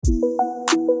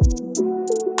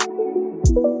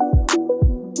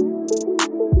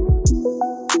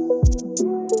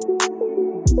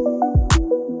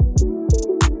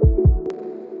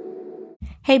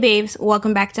Hey babes,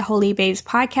 welcome back to Holy Babes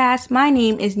Podcast. My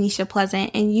name is Nisha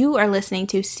Pleasant and you are listening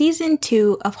to Season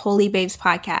 2 of Holy Babes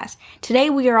Podcast. Today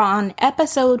we are on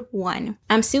Episode 1.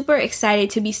 I'm super excited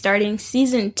to be starting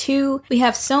Season 2. We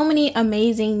have so many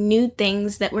amazing new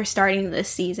things that we're starting this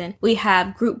season. We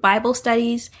have group Bible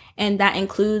studies, and that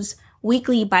includes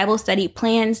weekly Bible study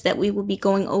plans that we will be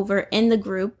going over in the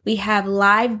group. We have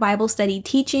live Bible study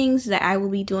teachings that I will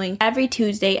be doing every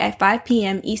Tuesday at 5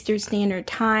 p.m. Eastern Standard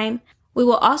Time. We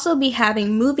will also be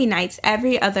having movie nights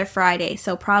every other Friday,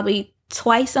 so probably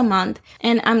twice a month.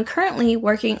 And I'm currently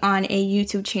working on a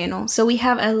YouTube channel, so we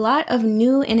have a lot of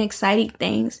new and exciting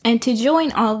things. And to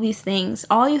join all of these things,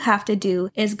 all you have to do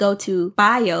is go to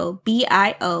bio.link,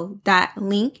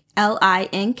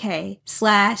 LINK/holybabe,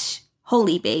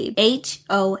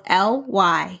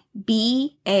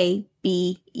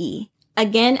 HOLYBABE.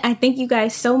 Again, I thank you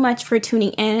guys so much for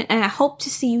tuning in, and I hope to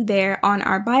see you there on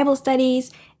our Bible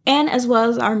studies and as well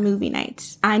as our movie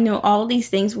nights. I know all these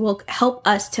things will help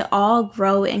us to all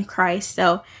grow in Christ,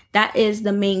 so that is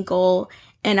the main goal.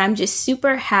 And I'm just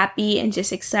super happy and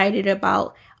just excited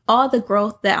about all the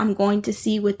growth that I'm going to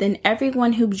see within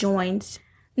everyone who joins.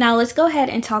 Now let's go ahead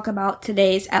and talk about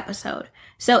today's episode.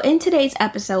 So in today's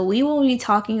episode, we will be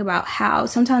talking about how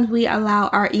sometimes we allow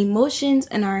our emotions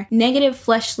and our negative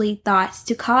fleshly thoughts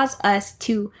to cause us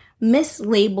to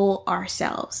mislabel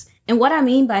ourselves. And what I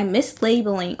mean by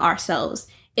mislabeling ourselves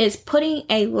is putting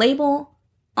a label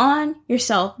on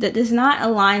yourself that does not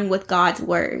align with God's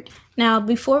word. Now,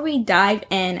 before we dive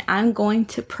in, I'm going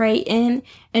to pray in,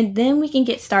 and then we can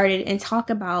get started and talk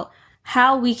about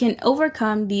how we can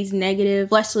overcome these negative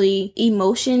fleshly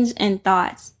emotions and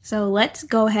thoughts. So let's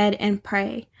go ahead and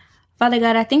pray. Father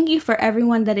God, I thank you for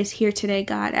everyone that is here today,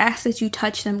 God. I ask that you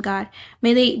touch them, God.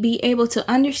 May they be able to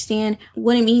understand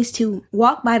what it means to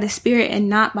walk by the Spirit and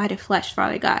not by the flesh,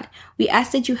 Father God. We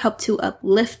ask that you help to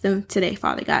uplift them today,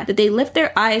 Father God. That they lift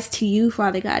their eyes to you,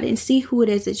 Father God, and see who it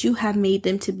is that you have made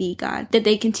them to be, God. That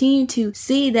they continue to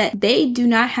see that they do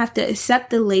not have to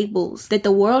accept the labels that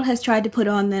the world has tried to put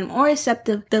on them, or accept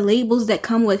the labels that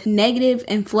come with negative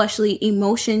and fleshly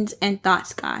emotions and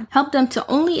thoughts, God. Help them to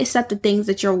only accept the things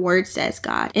that your word says,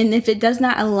 God. And if it does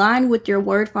not align with your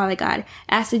word, Father God,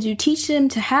 ask that you teach them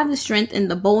to have the strength and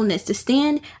the boldness to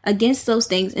stand against those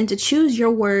things and to choose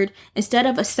your word instead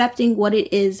of accepting what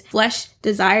it is flesh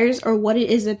desires or what it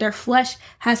is that their flesh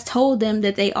has told them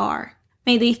that they are.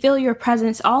 May they feel your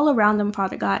presence all around them,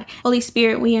 Father God. Holy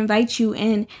Spirit, we invite you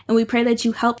in, and we pray that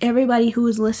you help everybody who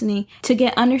is listening to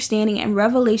get understanding and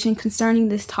revelation concerning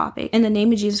this topic. In the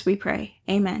name of Jesus, we pray.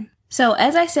 Amen. So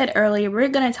as I said earlier, we're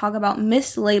going to talk about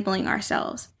mislabeling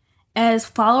ourselves. As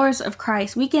followers of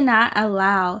Christ, we cannot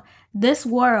allow this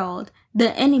world,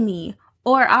 the enemy,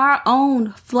 or our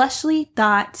own fleshly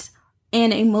thoughts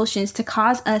and emotions to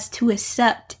cause us to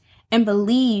accept and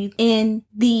believe in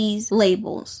these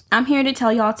labels. I'm here to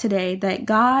tell y'all today that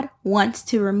God wants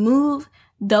to remove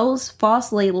those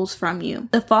false labels from you.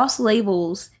 The false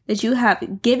labels that you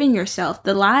have given yourself,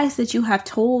 the lies that you have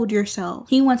told yourself.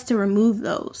 He wants to remove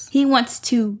those. He wants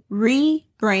to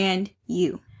rebrand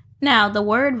you. Now, the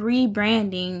word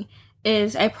rebranding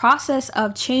is a process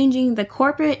of changing the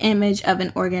corporate image of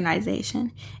an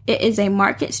organization. It is a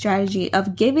market strategy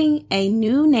of giving a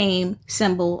new name,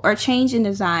 symbol, or change in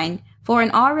design for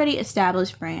an already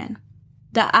established brand.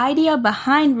 The idea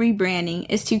behind rebranding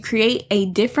is to create a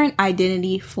different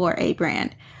identity for a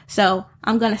brand. So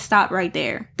I'm going to stop right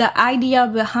there. The idea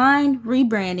behind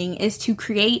rebranding is to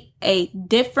create a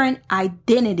different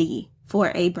identity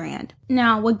for a brand.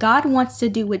 Now, what God wants to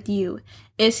do with you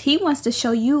is He wants to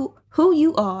show you who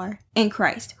you are in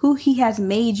Christ, who He has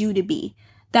made you to be.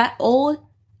 That old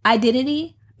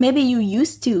identity, maybe you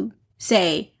used to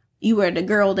say you were the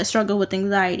girl that struggled with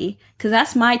anxiety, because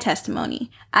that's my testimony.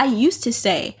 I used to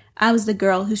say I was the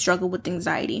girl who struggled with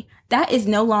anxiety. That is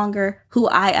no longer who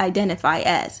I identify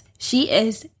as. She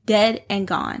is dead and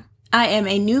gone. I am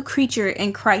a new creature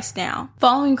in Christ now.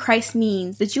 Following Christ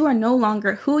means that you are no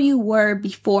longer who you were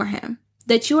before Him,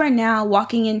 that you are now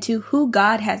walking into who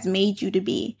God has made you to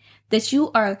be, that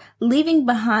you are leaving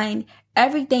behind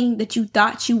everything that you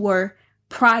thought you were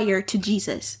prior to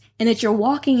Jesus, and that you're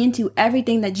walking into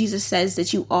everything that Jesus says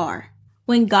that you are.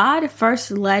 When God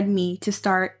first led me to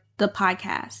start the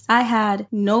podcast, I had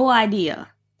no idea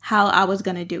how I was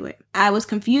going to do it. I was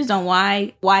confused on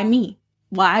why me?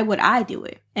 Why would I do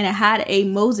it? And I had a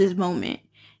Moses moment.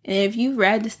 And if you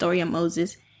read the story of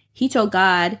Moses, he told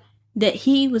God that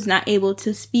he was not able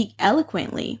to speak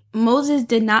eloquently. Moses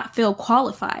did not feel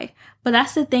qualified. But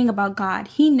that's the thing about God.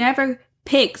 He never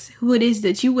picks who it is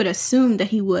that you would assume that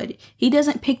he would. He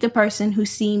doesn't pick the person who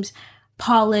seems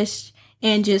polished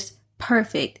and just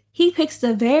perfect. He picks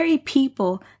the very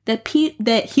people that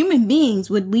human beings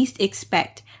would least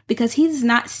expect, because he does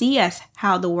not see us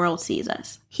how the world sees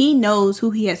us. He knows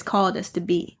who he has called us to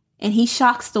be. And he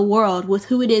shocks the world with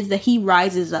who it is that he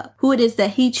rises up, who it is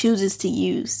that he chooses to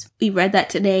use. We read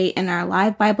that today in our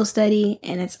live Bible study,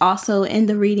 and it's also in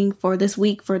the reading for this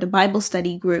week for the Bible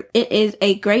study group. It is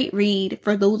a great read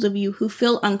for those of you who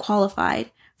feel unqualified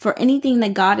for anything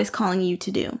that God is calling you to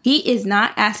do. He is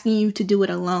not asking you to do it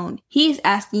alone. He is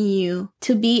asking you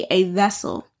to be a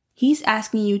vessel. He's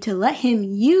asking you to let him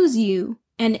use you.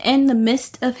 And in the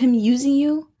midst of him using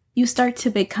you, you start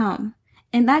to become.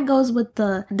 And that goes with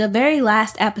the very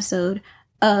last episode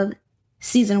of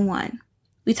season 1.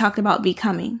 We talked about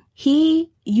becoming.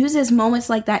 He uses moments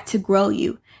like that to grow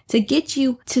you, to get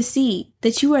you to see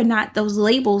that you are not those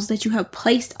labels that you have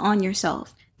placed on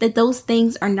yourself, that those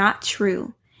things are not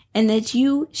true, and that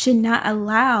you should not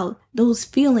allow those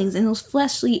feelings and those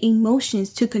fleshly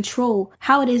emotions to control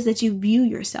how it is that you view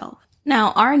yourself.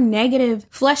 Now, our negative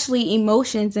fleshly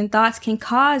emotions and thoughts can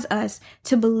cause us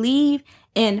to believe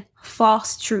in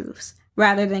false truths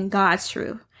rather than God's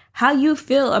truth. How you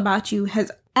feel about you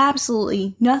has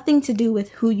absolutely nothing to do with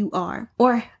who you are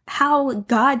or how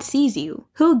God sees you.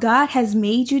 Who God has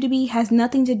made you to be has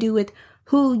nothing to do with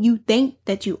who you think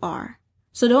that you are.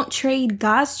 So don't trade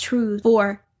God's truth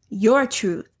for your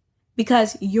truth,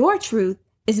 because your truth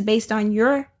is based on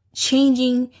your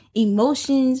changing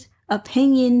emotions,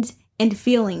 opinions, and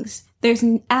feelings. There's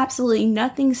absolutely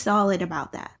nothing solid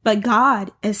about that. But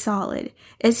God is solid.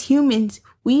 As humans,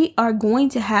 we are going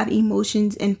to have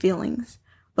emotions and feelings.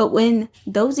 But when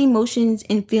those emotions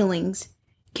and feelings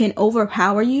can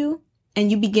overpower you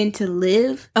and you begin to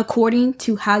live according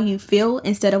to how you feel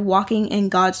instead of walking in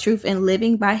God's truth and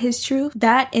living by his truth,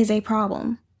 that is a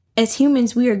problem. As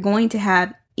humans, we are going to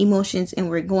have emotions and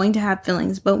we're going to have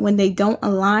feelings, but when they don't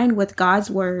align with God's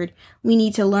word, we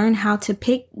need to learn how to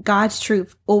pick God's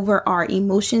truth over our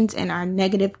emotions and our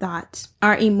negative thoughts.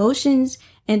 Our emotions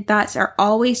and thoughts are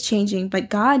always changing, but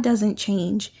God doesn't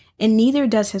change, and neither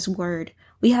does his word.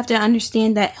 We have to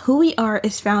understand that who we are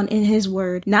is found in his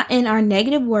word, not in our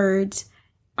negative words,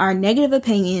 our negative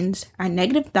opinions, our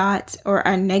negative thoughts, or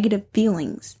our negative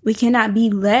feelings. We cannot be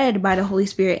led by the Holy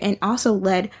Spirit and also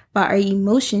led by our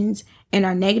emotions and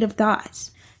our negative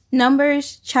thoughts.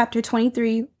 Numbers chapter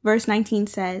 23 verse 19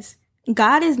 says,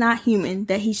 God is not human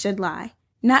that he should lie,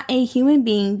 not a human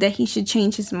being that he should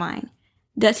change his mind.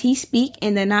 Does he speak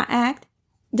and then not act?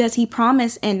 Does he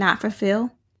promise and not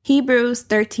fulfill? Hebrews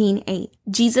 13:8.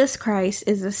 Jesus Christ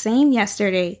is the same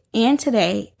yesterday and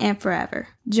today and forever.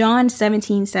 John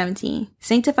 17:17.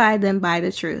 Sanctify them by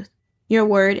the truth. Your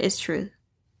word is truth.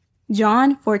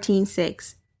 John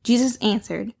 14:6. Jesus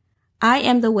answered, I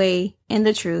am the way and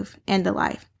the truth and the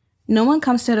life. No one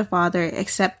comes to the Father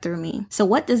except through me. So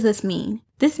what does this mean?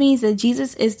 This means that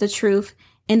Jesus is the truth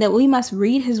and that we must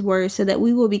read his word so that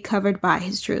we will be covered by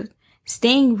his truth.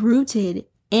 Staying rooted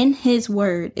in his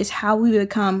word is how we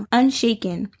become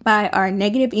unshaken by our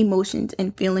negative emotions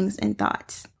and feelings and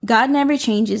thoughts. God never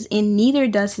changes and neither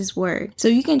does his word. So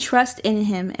you can trust in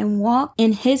him and walk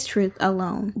in his truth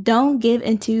alone. Don't give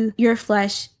into your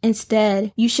flesh.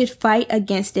 Instead, you should fight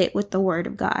against it with the word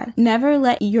of God. Never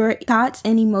let your thoughts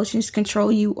and emotions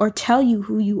control you or tell you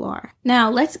who you are. Now,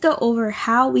 let's go over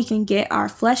how we can get our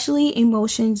fleshly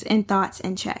emotions and thoughts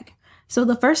in check. So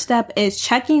the first step is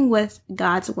checking with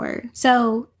God's word.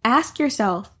 So ask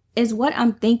yourself, is what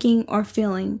I'm thinking or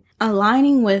feeling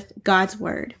aligning with God's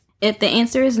word? If the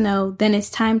answer is no, then it's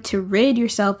time to rid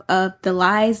yourself of the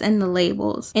lies and the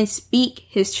labels and speak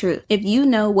his truth. If you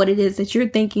know what it is that you're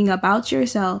thinking about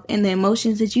yourself and the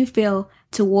emotions that you feel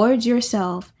towards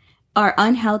yourself are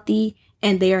unhealthy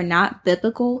and they are not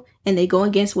biblical and they go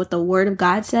against what the word of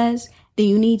God says, then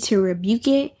you need to rebuke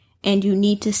it and you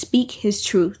need to speak his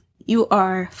truth. You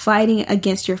are fighting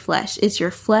against your flesh. It's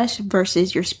your flesh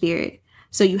versus your spirit.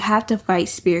 So you have to fight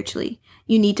spiritually.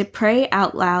 You need to pray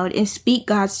out loud and speak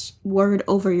God's word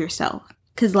over yourself,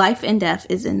 because life and death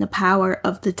is in the power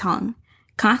of the tongue.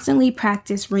 Constantly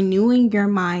practice renewing your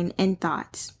mind and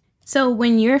thoughts. So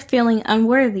when you're feeling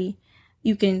unworthy,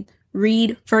 you can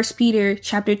read 1 Peter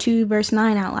chapter 2 verse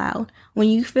 9 out loud. When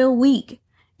you feel weak,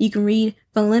 you can read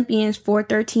Philippians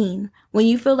 4:13. When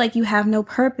you feel like you have no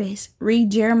purpose,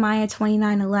 read Jeremiah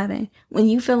 29:11. When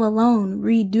you feel alone,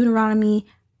 read Deuteronomy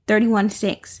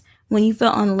 31:6. When you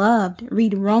feel unloved,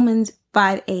 read Romans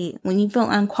 5:8. When you feel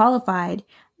unqualified,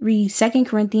 read 2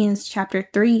 Corinthians chapter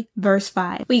 3 verse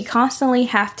 5. We constantly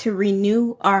have to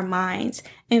renew our minds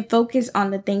and focus on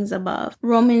the things above.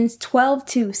 Romans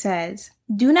 12:2 says,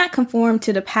 do not conform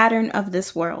to the pattern of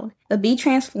this world, but be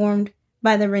transformed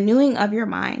by the renewing of your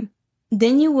mind.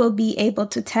 Then you will be able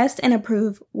to test and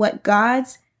approve what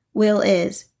God's will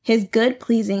is, his good,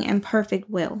 pleasing, and perfect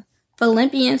will.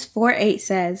 Philippians 4:8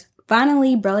 says,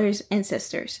 "Finally, brothers and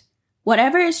sisters,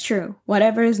 whatever is true,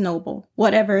 whatever is noble,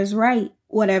 whatever is right,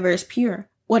 whatever is pure,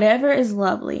 whatever is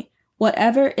lovely,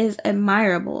 whatever is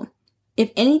admirable,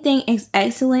 if anything is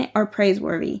excellent or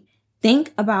praiseworthy,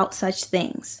 think about such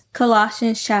things."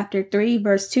 Colossians chapter 3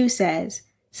 verse 2 says,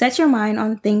 "Set your mind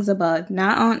on things above,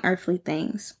 not on earthly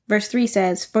things." Verse 3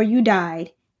 says, "For you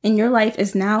died, and your life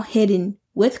is now hidden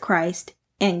with Christ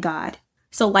in God."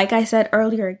 So like I said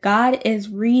earlier, God is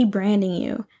rebranding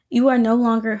you. You are no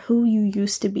longer who you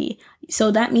used to be.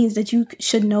 So that means that you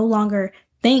should no longer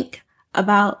think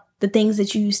about the things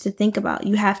that you used to think about.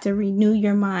 You have to renew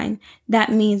your mind.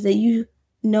 That means that you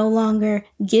no longer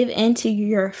give into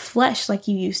your flesh like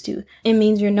you used to. It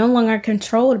means you're no longer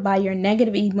controlled by your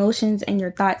negative emotions and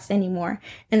your thoughts anymore.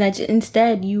 And that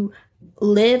instead you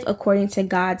live according to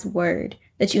God's word.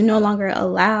 That you no longer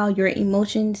allow your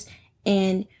emotions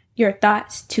and your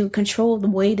thoughts to control the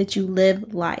way that you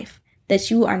live life.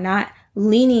 That you are not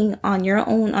leaning on your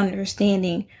own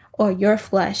understanding or your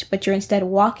flesh, but you're instead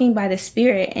walking by the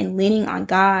Spirit and leaning on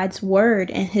God's word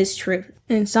and his truth.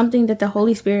 And something that the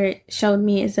Holy Spirit showed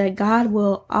me is that God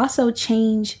will also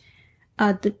change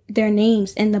their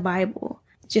names in the Bible.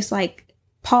 Just like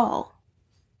Paul.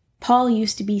 Paul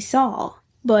used to be Saul,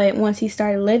 but once he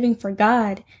started living for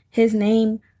God, his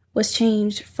name was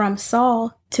changed from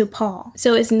Saul to Paul.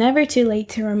 So it's never too late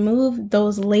to remove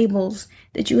those labels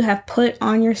that you have put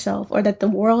on yourself or that the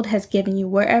world has given you,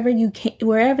 wherever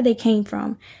they came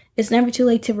from. It's never too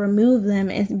late to remove them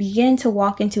and begin to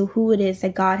walk into who it is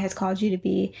that God has called you to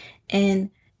be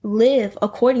and live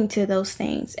according to those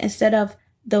things instead of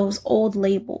those old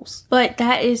labels. But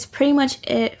that is pretty much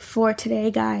it for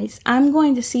today, guys. I'm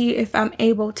going to see if I'm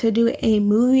able to do a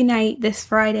movie night this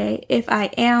Friday. If I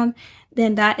am,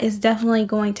 then that is definitely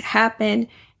going to happen.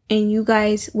 And you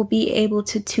guys will be able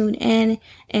to tune in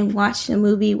and watch the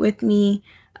movie with me.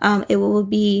 It will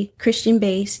be Christian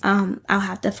based. I'll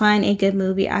have to find a good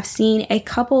movie. I've seen a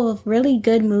couple of really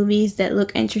good movies that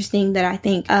look interesting that I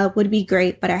think would be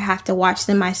great, but I have to watch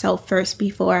them myself first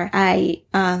before I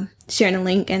share the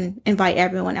link and invite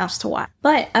everyone else to watch.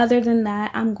 But other than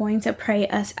that, I'm going to pray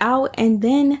us out and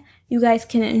then you guys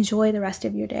can enjoy the rest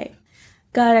of your day.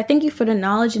 God, I thank you for the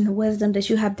knowledge and the wisdom that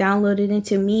you have downloaded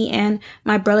into me and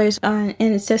my brothers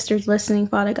and sisters listening,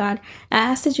 Father God. I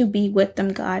ask that you be with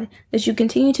them, God, that you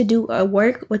continue to do a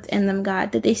work within them,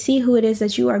 God, that they see who it is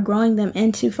that you are growing them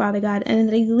into, Father God, and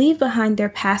they leave behind their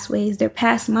past ways, their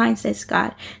past mindsets,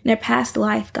 God, and their past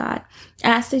life, God.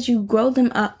 I ask that you grow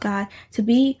them up, God, to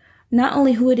be not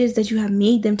only who it is that you have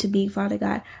made them to be, Father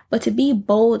God, but to be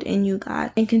bold in you,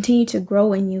 God, and continue to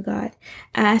grow in you, God.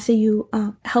 I ask that you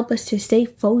help us to stay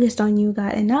focused on you,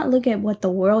 God, and not look at what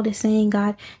the world is saying,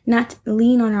 God, not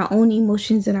lean on our own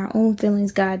emotions and our own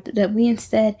feelings, God, that we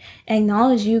instead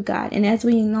acknowledge you, God. And as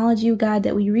we acknowledge you, God,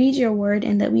 that we read your word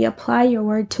and that we apply your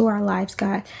word to our lives,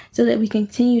 God, so that we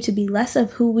continue to be less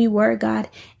of who we were, God,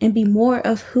 and be more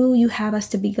of who you have us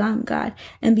to become, God,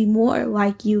 and be more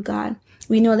like you, God.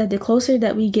 We know that the closer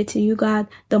that we get to you, God,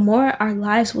 the more our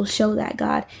lives will show that,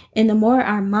 God, and the more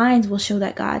our minds will show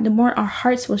that, God, the more our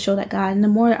hearts will show that, God, and the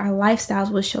more our lifestyles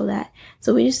will show that.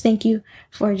 So we just thank you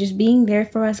for just being there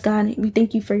for us, God. We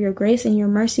thank you for your grace and your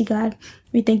mercy, God.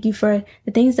 We thank you for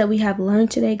the things that we have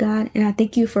learned today, God, and I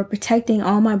thank you for protecting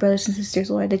all my brothers and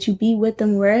sisters, Lord, that you be with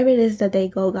them wherever it is that they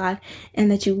go, God, and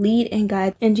that you lead and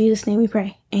guide. In Jesus' name we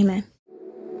pray. Amen.